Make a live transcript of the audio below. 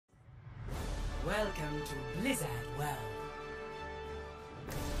Welcome to Blizzard World.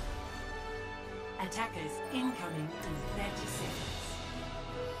 Attackers incoming in 30 seconds.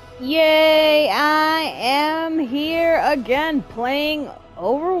 Yay, I am here again playing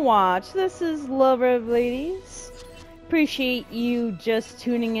Overwatch. This is Lover of Ladies. Appreciate you just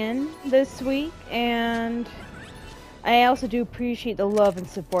tuning in this week, and I also do appreciate the love and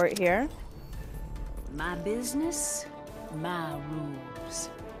support here. My business, my rules.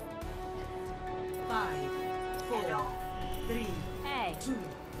 5, 4, 3, Hey. 2,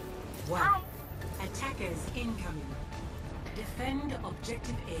 1. Attackers incoming. Defend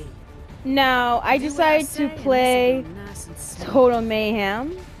objective A. Now, I decided to play Nice and slow. Total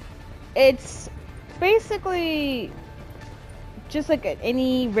Mayhem. It's basically just like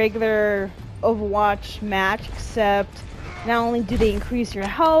any regular Overwatch match, except not only do they increase your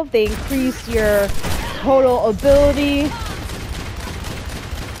health, they increase your total ability.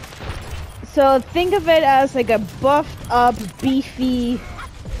 So think of it as like a buffed up, beefy,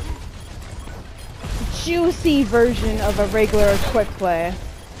 juicy version of a regular quick play.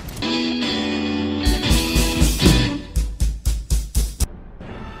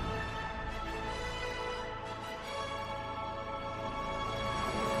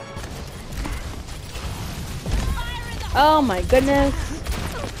 Oh my goodness.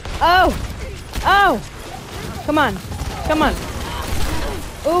 Oh! Oh! Come on. Come on.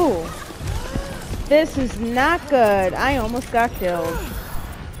 Ooh. This is not good. I almost got killed.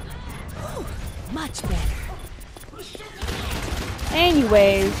 Much better.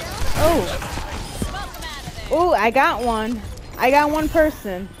 Anyways. Oh. Oh, I got one. I got one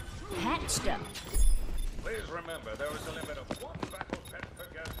person. Patched up. Please remember, there is a limit of one battle pet per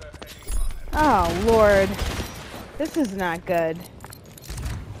guest at any time. Oh, Lord. This is not good.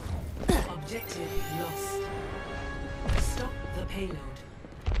 Objective lost. Stop the payload.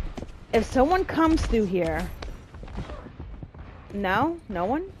 If someone comes through here... No? No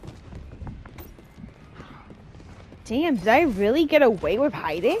one? Damn, did I really get away with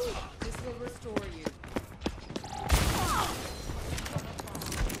hiding? This will restore you.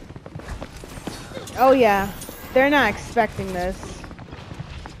 Oh yeah, they're not expecting this.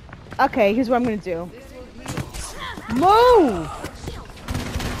 Okay, here's what I'm gonna do. Move!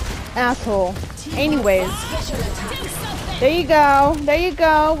 Asshole. Anyways. There you go. There you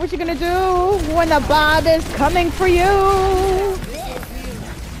go. What you gonna do when the bomb is coming for you?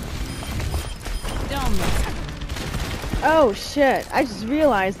 Don't miss. Oh shit, I just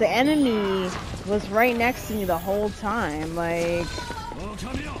realized the enemy was right next to me the whole time. Like,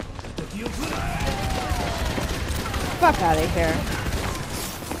 fuck out of here.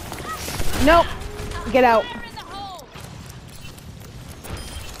 Nope. Get out.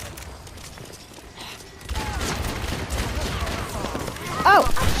 Oh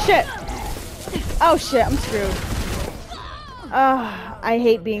shit. Oh shit, I'm screwed. I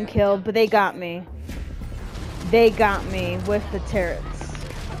hate being killed, but they got me. They got me with the turrets.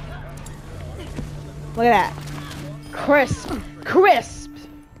 Look at that. Crisp. Crisp.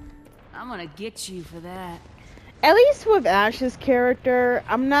 I'm gonna get you for that. At least with Ash's character,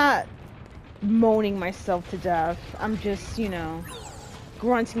 I'm not moaning myself to death. I'm just, you know,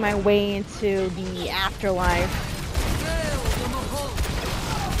 grunting my way into the afterlife.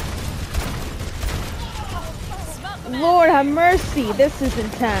 Lord have mercy, this is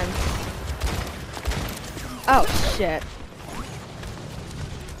intense. Oh shit.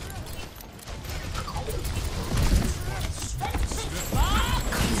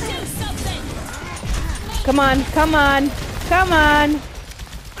 Come on, come on, come on.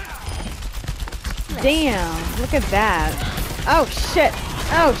 Damn, look at that. Oh shit,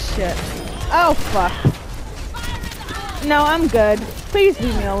 oh shit. Oh fuck. No, I'm good. Please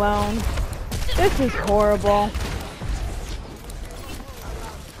leave me alone. This is horrible.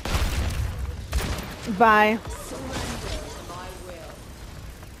 Bye.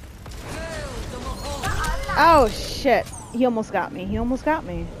 Oh shit. He almost got me. He almost got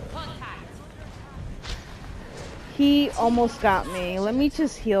me. He almost got me. Let me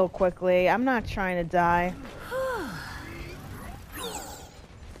just heal quickly. I'm not trying to die.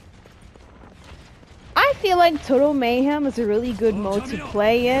 I feel like Total Mayhem is a really good mode to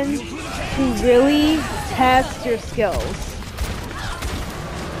play in to really test your skills.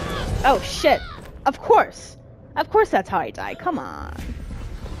 Oh shit. Of course. Of course that's how I die. Come on.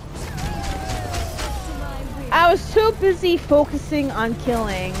 I was too busy focusing on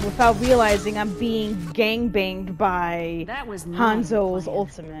killing without realizing I'm being gangbanged by That was not Hanzo's planned.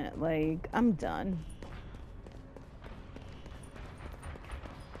 ultimate. Like, I'm done.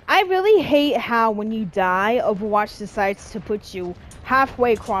 I really hate how when you die, Overwatch decides to put you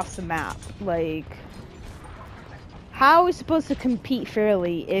halfway across the map. Like, how are we supposed to compete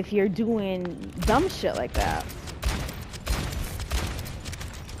fairly if you're doing dumb shit like that?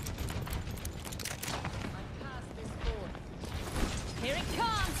 Here it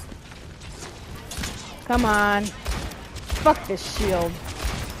comes. Come on. Fuck this shield.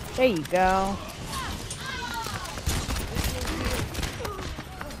 There you go.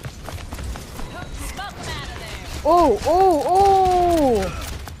 Smoke him out of there. Oh, oh, oh!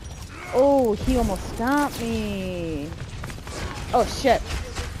 Oh, he almost got me. Oh, shit.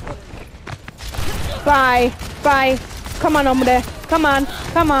 Bye. Bye. Come on, hombre. Come on.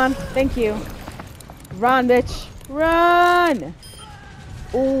 Come on. Thank you. Run, bitch. Run!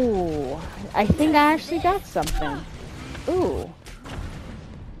 Ooh. I think I actually got something. Ooh.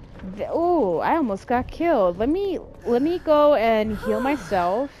 Ooh, I almost got killed. Let me go and heal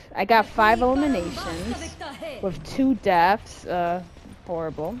myself. I got 5 eliminations with 2 deaths.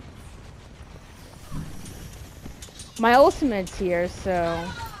 Horrible. My ultimate's here, so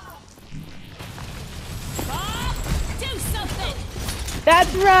Do something.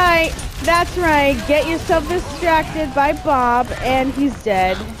 that's right. That's right. Get yourself distracted by Bob, and he's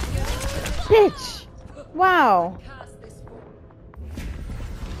dead. Bitch. Wow.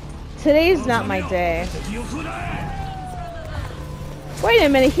 Today's not my day. Wait a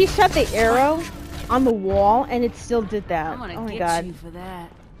minute, he shot the arrow on the wall and it still did that. I'm gonna Oh my get god. you for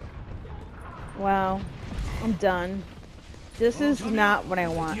that. Wow. I'm done. This is not what I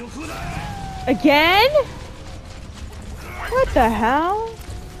want. Again? What the hell?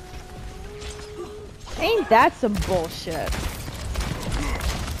 Ain't that some bullshit?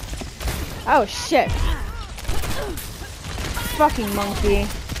 Oh shit. Fucking monkey.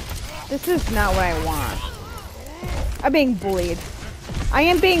 This is not what I want. I'm being bullied. I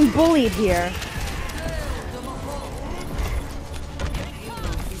am being bullied here.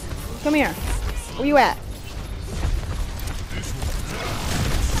 Come here. Where you at?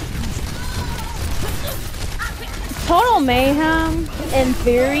 Total Mayhem, in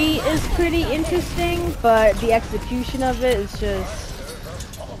theory, is pretty interesting, but the execution of it is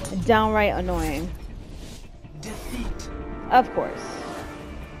just downright annoying. Defeat. Of course.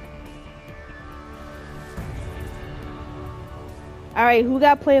 Alright, who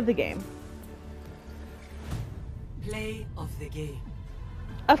got play of the game? Play of the game.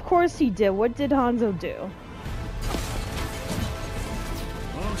 Of course he did. What did Hanzo do?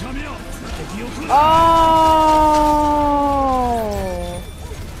 Oh!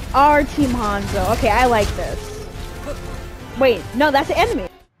 Our Team Hanzo. Okay, I like this. Wait, no, that's the enemy.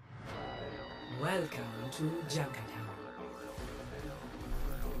 Welcome to Junkertown.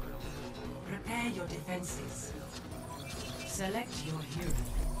 Prepare your defenses. Select your hero.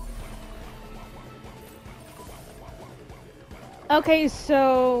 Okay,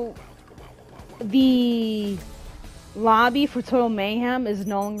 so the lobby for Total Mayhem is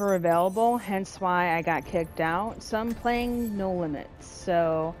no longer available, hence why I got kicked out. So I'm playing No Limits.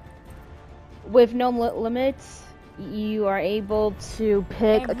 So with No Limits, you are able to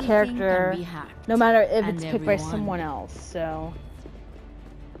pick a character no matter if it's picked by someone else. So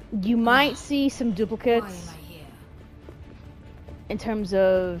you might see some duplicates in terms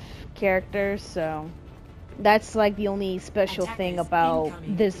of characters, so that's like the only special thing about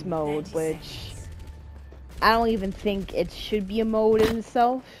this mode, which I don't even think it should be a mode in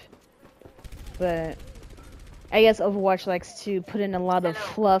itself. But I guess Overwatch likes to put in a lot of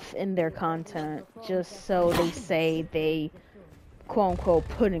fluff in their content, just so they say they quote-unquote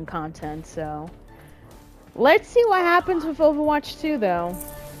put in content, so let's see what happens with Overwatch 2 though.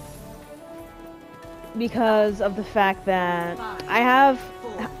 Because of the fact that I have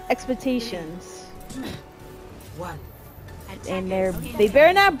expectations, and they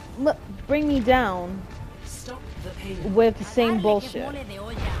better not bring me down with the same bullshit.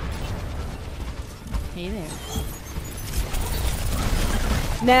 Hey there.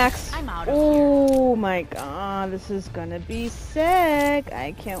 Next. I'm out of Oh my god, this is gonna be sick.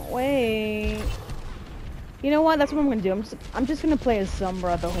 I can't wait. You know what? That's what I'm gonna do. I'm just gonna play as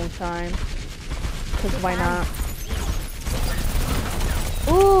Sombra the whole time. Cause why not?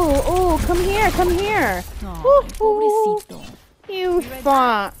 Ooh, come here, come here. Pobrecito. You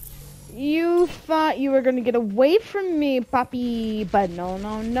thought you were gonna get away from me, papi, but no.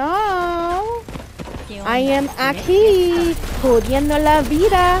 I am aquí, jodiendo la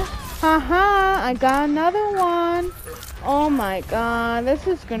vida. Haha, I got another one. Oh my god, this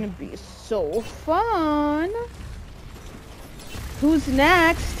is gonna be so fun. Who's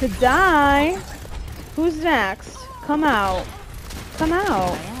next to die? Who's next? Come out. Come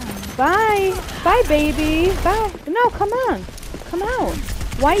out. Bye. Bye, baby. Bye. No, come on. Come out.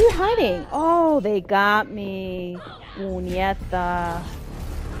 Why are you hiding? Oh, they got me. Puñeta.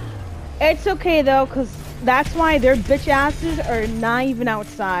 It's okay though, cause that's why their bitch asses are not even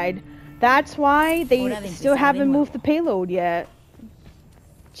outside. That's why they still haven't moved the payload yet.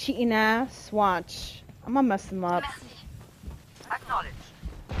 Cheating ass. Watch. I'm gonna mess them up.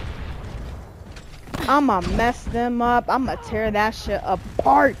 I'm gonna mess them up. I'm gonna tear that shit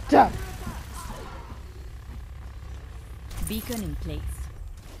apart. Beacon in place.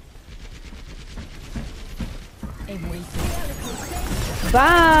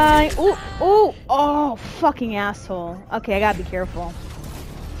 Bye. Ooh, ooh. Oh, fucking asshole. Okay, I gotta be careful.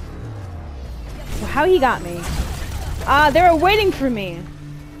 How he got me? They were waiting for me.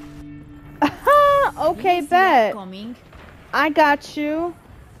 Okay, bet. I got you.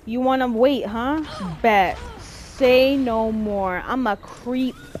 You wanna wait, huh? Bet. Say no more. I'm a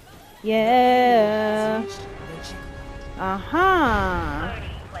creep. Yeah. Uh-huh.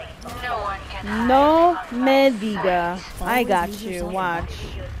 No me diga. I got you. Watch.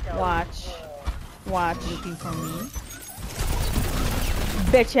 Watch. Watch. Looking for me?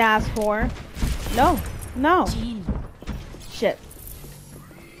 Bitch ass whore. No. No. Jean. Shit.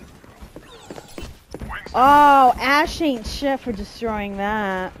 Oh, Ash ain't shit for destroying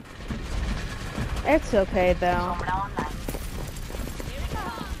that. It's okay though.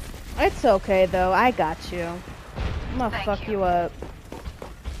 It's okay though. I got you. I'm gonna fuck you up.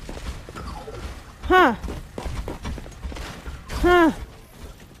 Huh. Huh.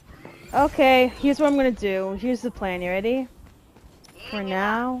 Okay, here's what I'm gonna do. Here's the plan. You ready? For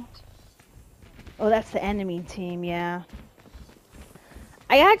now. Oh, that's the enemy team, yeah.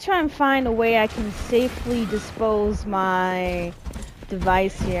 I gotta try and find a way I can safely dispose my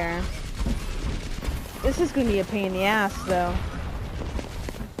device here. This is gonna be a pain in the ass, though.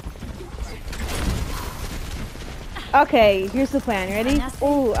 Okay, here's the plan. You ready?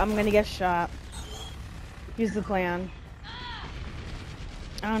 Oh, I'm gonna get shot. Here's the plan.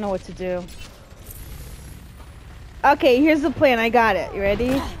 I don't know what to do. Okay, here's the plan. I got it. You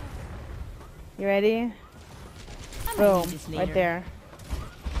ready? You ready? Boom. Right there.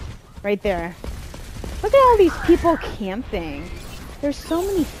 Right there. Look at all these people camping. There's so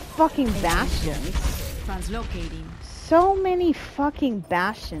many fucking bastions. Translocating. So many fucking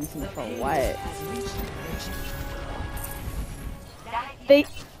bastions, and for what?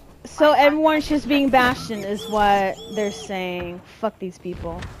 So everyone's just being bastion is what they're saying. Fuck these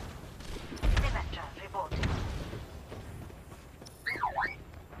people.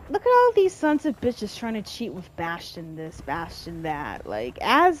 Look at all these sons of bitches trying to cheat with bastion this, bastion that. Like,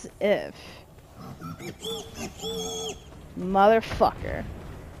 as if. Motherfucker.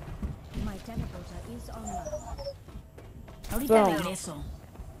 My teleporter is online. Boom.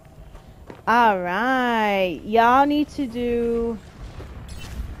 Alright. Y'all need to do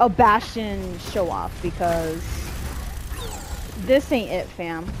a bastion show off because this ain't it,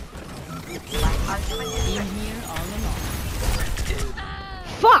 fam. Been here all along.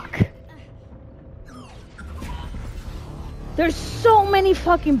 Fuck! There's so many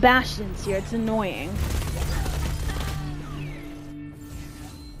fucking bastions here, it's annoying.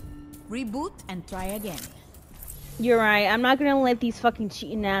 Reboot and try again. You're right, I'm not gonna let these fucking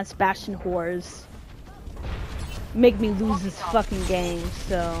cheating ass bastion whores make me lose this fucking game,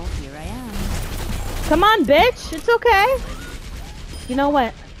 so. Here I am. Come on, bitch, it's okay. You know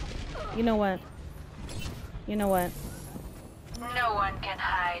what? You know what? You know what? No one can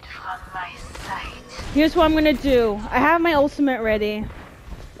hide from my sight. Here's what I'm gonna do. I have my ultimate ready.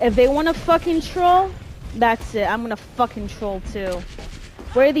 If they wanna fucking troll, that's it. I'm gonna fucking troll too.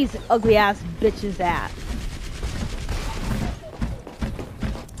 Where are these ugly ass bitches at?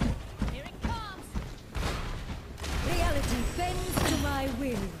 Here it comes. Reality bends to my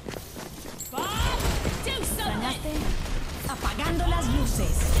will. Bob, do something. Apagando las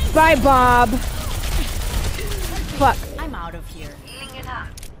luces. Bye, Bob. Fuck. I'm out of here.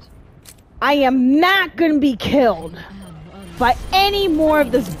 I am not gonna be killed by any more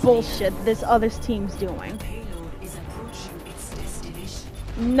of this bullshit this other team's doing.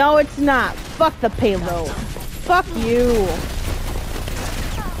 No, it's not. Fuck the payload. Fuck you.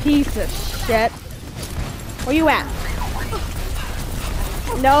 Piece of shit. Where you at?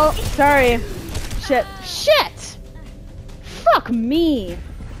 No, sorry. Shit. Shit! Fuck me.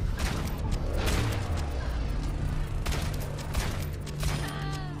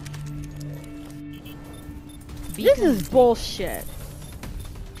 This is bullshit.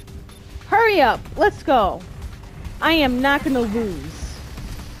 Hurry up. Let's go. I am not gonna lose.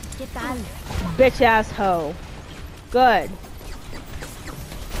 ¿Qué tal? Bitch ass hoe. Good.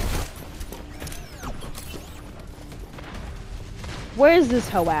 Where's this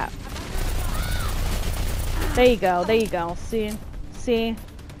hoe at? There you go. There you go. See? See?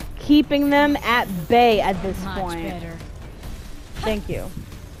 Keeping them at bay at this point. Better. Thank you.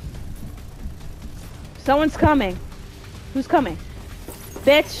 Someone's coming. Who's coming?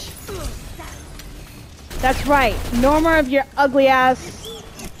 Bitch. That's right. No more of your ugly ass.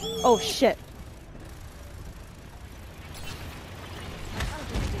 Oh shit.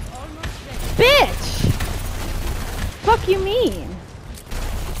 Bitch! Fuck you mean?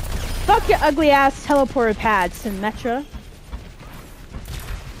 Fuck your ugly ass teleporter pad, Symmetra.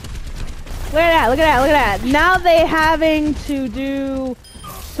 Look at that, look at that, look at that. Now they having to do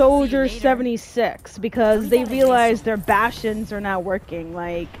Soldier 76 because they realize their bastions are not working.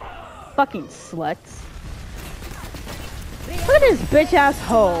 Like, fucking sluts. Look at this bitch ass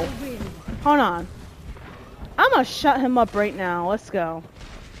hoe. Hold on. I'm gonna shut him up right now. Let's go.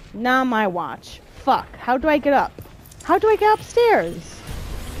 Not my watch. Fuck. How do I get up? How do I get upstairs?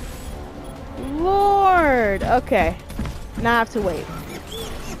 Lord. Okay. Now I have to wait.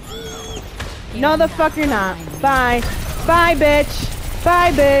 No, the fuck you're not. Bye. Bye, bitch.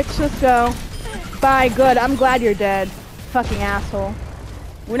 Bye, bitch. Let's go. Bye. Good. I'm glad you're dead. Fucking asshole.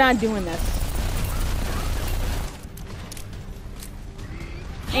 We're not doing this.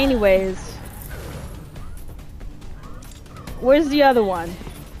 Anyways. Where's the other one?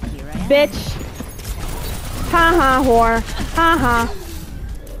 Bitch. Haha, whore. Haha.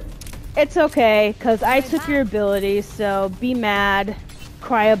 It's okay, because I took your ability, so be mad.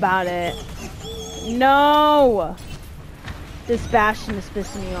 Cry about it. No! This Bastion is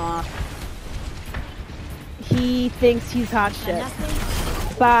pissing me off. He thinks he's hot shit.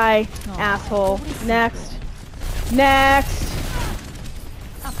 Bye, asshole. Next. Next!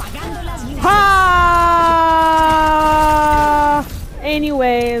 Ha!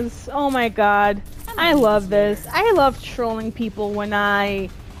 Anyways, oh my god. I love this. I love trolling people when I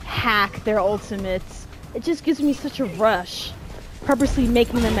hack their ultimates. It just gives me such a rush. Purposely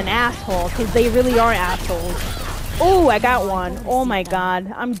making them an asshole, because they really are assholes. Oh, I got one. Oh my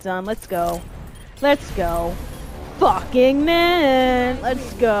god. I'm done. Let's go. Let's go. Fucking man.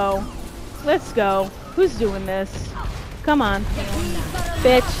 Let's go. Let's go. Who's doing this? Come on.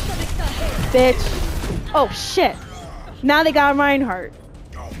 Bitch. Bitch. Oh shit. Now they got Reinhardt.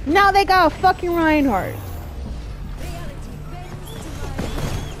 Now they got a fucking Reinhardt.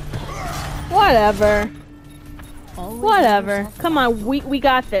 Whatever. Whatever. Come on, we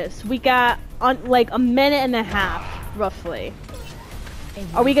got this. We got like a minute and a half, roughly.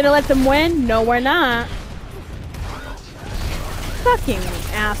 Are we gonna let them win? No, we're not. Fucking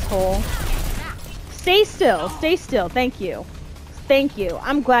asshole. Stay still. Stay still. Thank you. Thank you.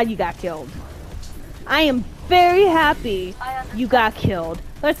 I'm glad you got killed. I am very happy you got killed.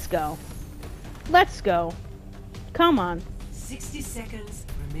 Let's go. Let's go. Come on. 60 seconds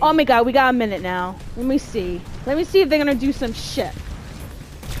remaining. Oh my god, we got a minute now. Let me see. Let me see if they're gonna do some shit.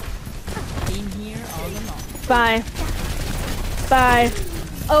 Been here all along. Bye. Bye.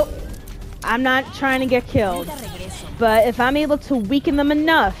 Oh, I'm not trying to get killed. But if I'm able to weaken them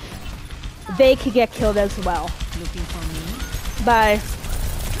enough, they could get killed as well. Looking for me? Bye.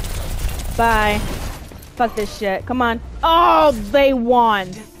 Bye. Fuck this shit. Come on. Oh, they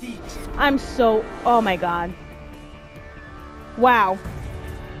won. I'm so... Oh my god. Wow.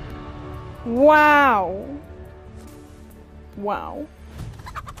 Wow. Wow.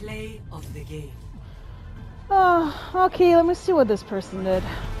 Play of the game. Oh, okay, let me see what this person did.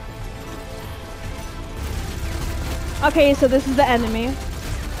 Okay, so this is the enemy.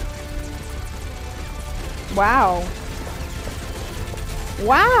 Wow.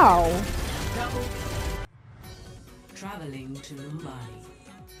 Wow. Traveling to Mumbai.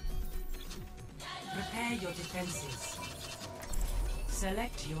 Prepare your defenses.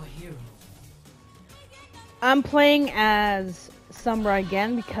 Select your hero. I'm playing as Sombra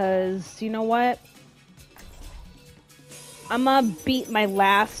again because, you know what? I'm gonna beat my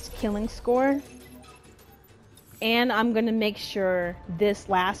last killing score. And I'm gonna make sure this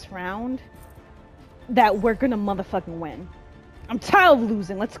last round that we're gonna motherfucking win. I'm tired of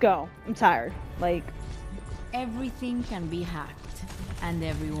losing. Let's go. I'm tired. Like, Everything can be hacked, and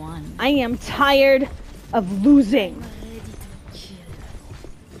everyone. I am tired of losing.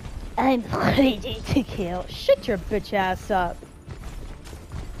 I'm ready to kill. Shut your bitch ass up.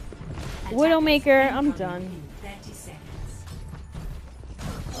 Widowmaker, I'm done. 30 seconds.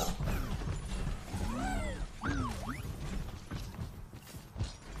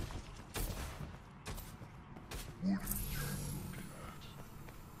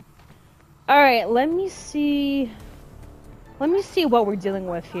 Alright, let me see. Let me see what we're dealing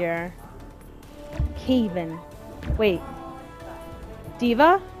with here. Caven. Wait.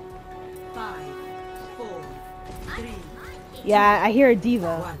 Diva? 5, 4, 3, Yeah, I hear a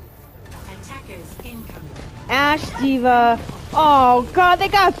Diva. 1. Attackers incoming. Ash Diva. Oh god, they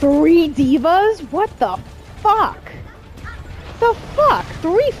got 3 Divas? What the fuck? The fuck?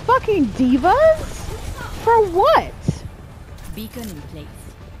 3 fucking Divas? For what? Beacon in place.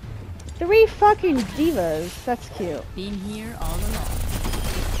 3 fucking Divas. That's cute. Been here all along.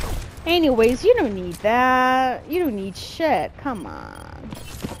 Anyways, you don't need that. You don't need shit. Come on.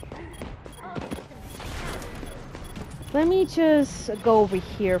 Let me just go over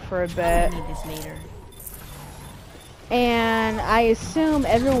here for a I bit. need this later. And I assume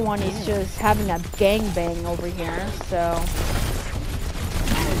everyone is just having a gangbang over here, so...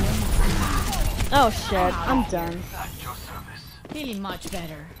 Oh shit, I'm done. Feeling much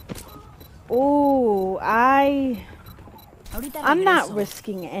better. Ooh, Ahorita I'm not regreso.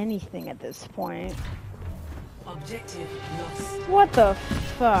 risking anything at this point. Objective lost. What the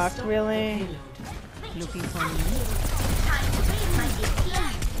fuck, Stop really? the payload. Looking for me.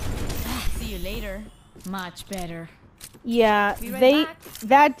 See you later. Much better. Yeah, Be right back.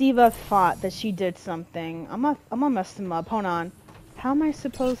 that Diva thought that she did something. I'm gonna mess them up. Hold on. How am I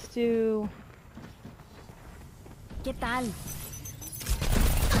supposed to? ¿Qué tal?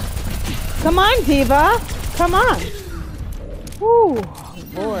 Come on, Diva! Come on! Whew,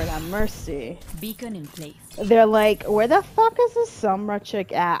 Lord have mercy. Beacon in place. They're like, where the fuck is the Sombra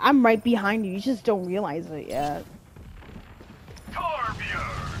chick at? I'm right behind you. You just don't realize it yet.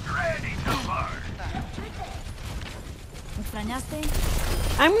 Torbjörn, ready to burn. ¿Extrañaste?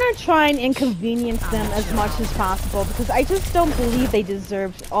 I'm gonna try and inconvenience them as much as possible because I just don't believe they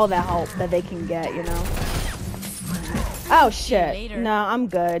deserve all the help that they can get, you know? Oh shit. later. No, I'm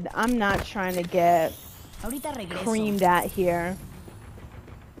good. I'm not trying to get Ahorita regreso. creamed at here.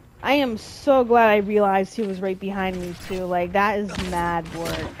 I am so glad I realized he was right behind me too. Like, that is mad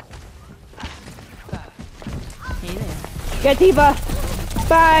work. Hey there. Get Diva!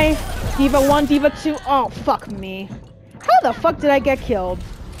 Bye! Diva 1, Diva 2. Oh, fuck me. How the fuck did I get killed?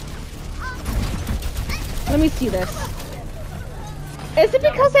 Let me see this. Is it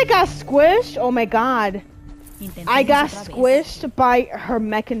because I got squished? Oh my god. I got Intentemos otra vez. squished by her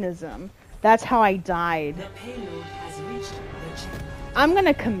mechanism. That's how I died. The payload has reached the chip. I'm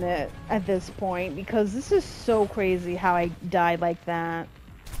gonna commit at this point because this is so crazy how I died like that.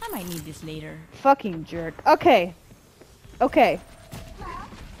 I might need this later. Fucking jerk. Okay. Okay.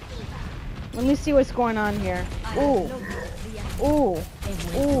 Let me see what's going on here. Ooh. Ooh.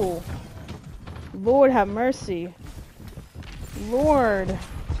 Ooh. Lord have mercy. Lord.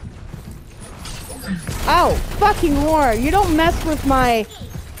 Oh, fucking Lord. You don't mess with my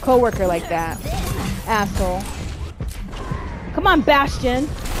coworker like that. Asshole. Come on, Bastion.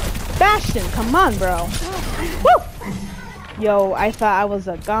 Bastion, come on, bro. Woo! Yo, I thought I was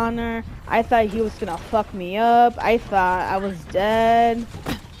a goner. I thought he was gonna fuck me up. I thought I was dead.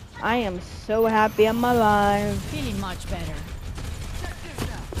 I am so happy I'm alive. Feeling much better.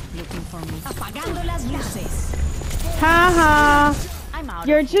 Looking for me. Apagando las luces. Haha. I'm out.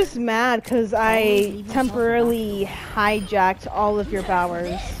 You're just mad because I temporarily hijacked all of your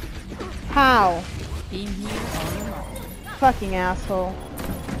powers. How? Been here all along. Fucking asshole.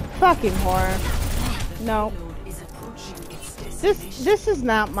 Fucking whore. No. Payload is approaching its destination. This is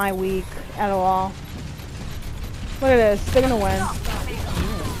not my week at all. Look at this. They're gonna win.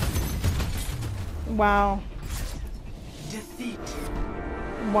 Wow. Defeat.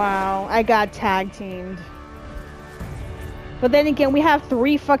 Wow. I got tag teamed. But then again, we have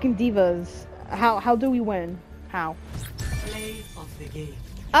 3 fucking divas. How do we win? How? Play of the game.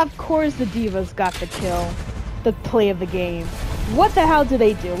 Of course the divas got the kill. The play of the game. What the hell do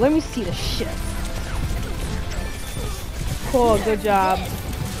they do? Let me see the shit. Cool, good job.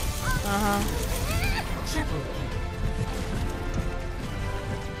 Uh-huh. Triple kill.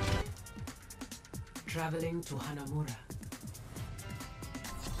 Traveling to Hanamura.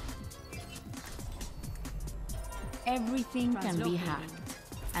 Everything can be hacked.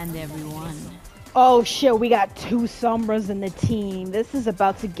 And everyone. Oh shit, we got 2 Sombras in the team. This is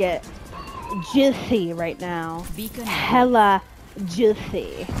about to get juicy right now. Beacon. Hella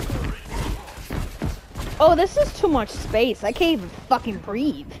juicy. Oh, this is too much space. I can't even fucking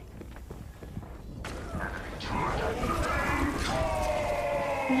breathe.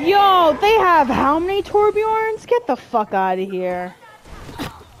 Yo, they have how many Torbjorns? Get the fuck out of here.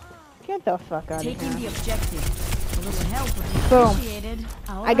 Get the fuck out of Taking here. the objective. A little help would be Boom. appreciated.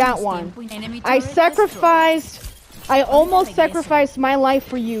 I got Ahora one. es tiempo. Enemy I turret sacrificed. I almost regreso. sacrificed my life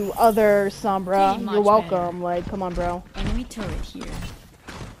for you, other Sombra. Feeling You're much welcome. better. Like, come on, bro. destroyed. Enemy turret here.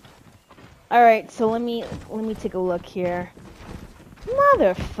 All right, so let me take a look here.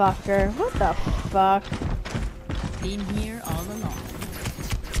 Motherfucker. What the fuck? Been here all along.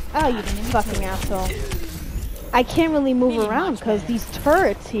 Oh, you fucking asshole. I can't really move around because these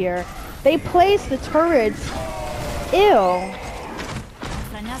turrets here. They place the turrets. Ew.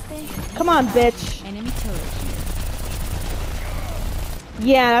 Come on, bitch. Enemy turret.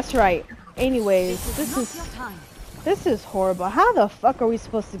 Yeah, that's right. Anyways, this Not is your time. this is horrible. How the fuck are we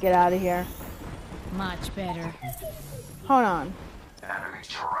supposed to get out of here? Much better. Hold on. Enemy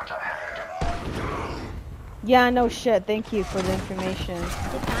turret ahead. Yeah, no shit. Thank you for the information.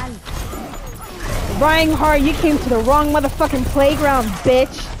 ¿Qué tal? Reinhardt, you came to the wrong motherfucking playground,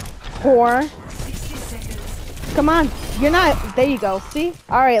 bitch. Whore. 60 seconds. Come on. You're not. There you go. See?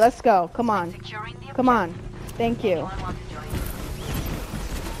 Alright, let's go. Come on. Securing the Come on. Thank you. Anyone want to join?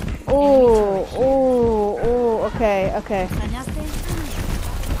 Oh, oh, oh. Okay, okay. ¿Extrañaste?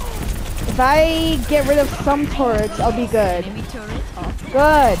 If I get rid of some turrets, I'll be good. Enemy turret off.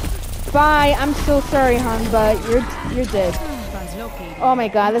 Good. Bye. I'm so sorry, hon, but you're dead. Translocated. Oh my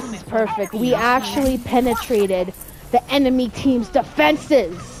god, this is perfect. We actually penetrated the enemy team's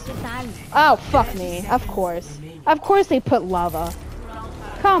defenses. ¿Qué tal? Oh, fuck me. Of course. Of course they put lava.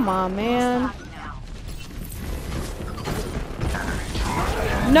 Come on, man.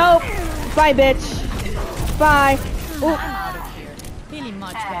 Nope. Bye, bitch. Bye. Ooh. Feeling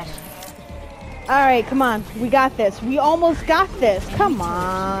much better. Alright, come on. We got this. We almost got this. Come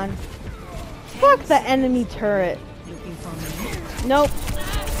on. Fuck the enemy turret. Looking for me. Nope.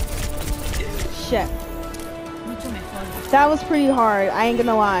 Shit. Mucho mejor. That was pretty hard. I ain't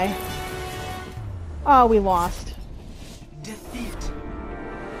gonna lie. Oh, we lost. Defeat.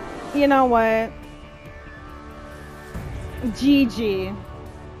 You know what? GG.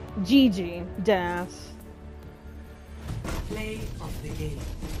 GG. Deadass. Play of the game.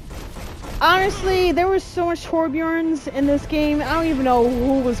 Honestly, there was so much Torbjorns in this game. I don't even know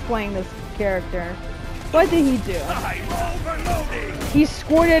who was playing this character. What did he do? He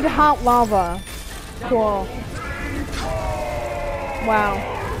squirted hot lava. Cool.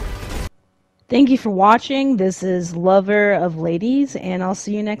 Wow. Thank you for watching. This is Lover of Ladies, and I'll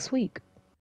see you next week.